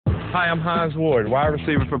Hi, I'm Hines wide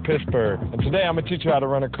receiver for Pittsburgh, and today I'm going to teach you how to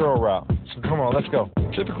run a curl route. So come on, let's go.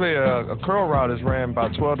 Typically, a curl route is ran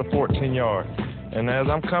about 12 to 14 yards, and as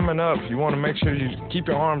I'm coming up, you want to make sure you keep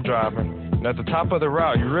your arm driving, and at the top of the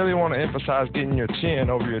route, you really want to emphasize getting your chin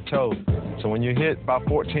over your toe. So when you hit about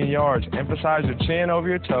 14 yards, emphasize your chin over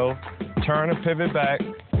your toe, turn and pivot back,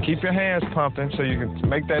 keep your hands pumping so you can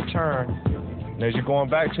make that turn, and as you're going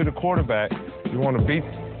back to the quarterback, you want to beat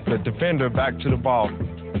the defender back to the ball.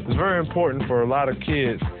 It's very important for a lot of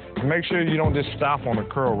kids to make sure you don't just stop on a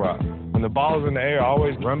curl route. When the ball is in the air,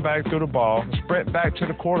 always run back through the ball, sprint back to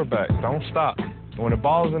the quarterback. Don't stop. When the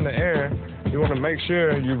ball is in the air, you want to make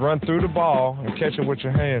sure you run through the ball and catch it with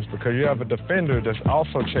your hands because you have a defender that's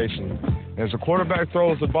also chasing you. As the quarterback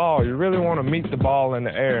throws the ball, you really want to meet the ball in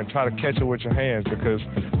the air and try to catch it with your hands because,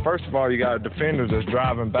 first of all, you got a defender that's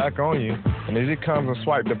driving back on you, and as he comes and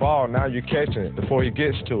swipes the ball, now you're catching it before he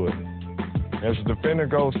gets to it. As the defender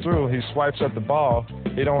goes through, he swipes at the ball,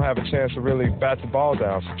 he don't have a chance to really bat the ball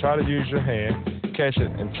down. So try to use your hand, catch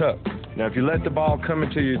it, and tuck. Now if you let the ball come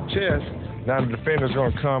into your chest, now the defender's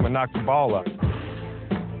going to come and knock the ball out.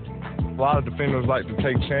 A lot of defenders like to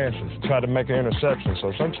take chances, try to make an interception.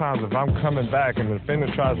 So sometimes if I'm coming back and the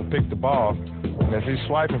defender tries to pick the ball, and as he's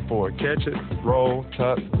swiping for it, catch it, roll,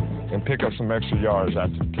 tuck, and pick up some extra yards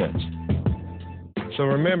after the catch. So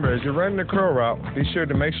remember, as you're running the curl route, be sure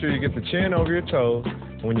to make sure you get the chin over your toes.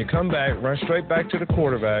 When you come back, run straight back to the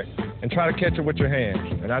quarterback and try to catch it with your hands.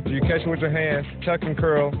 And after you catch it with your hands, tuck and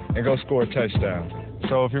curl and go score a touchdown.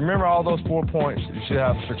 So if you remember all those 4 points, you should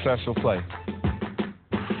have a successful play.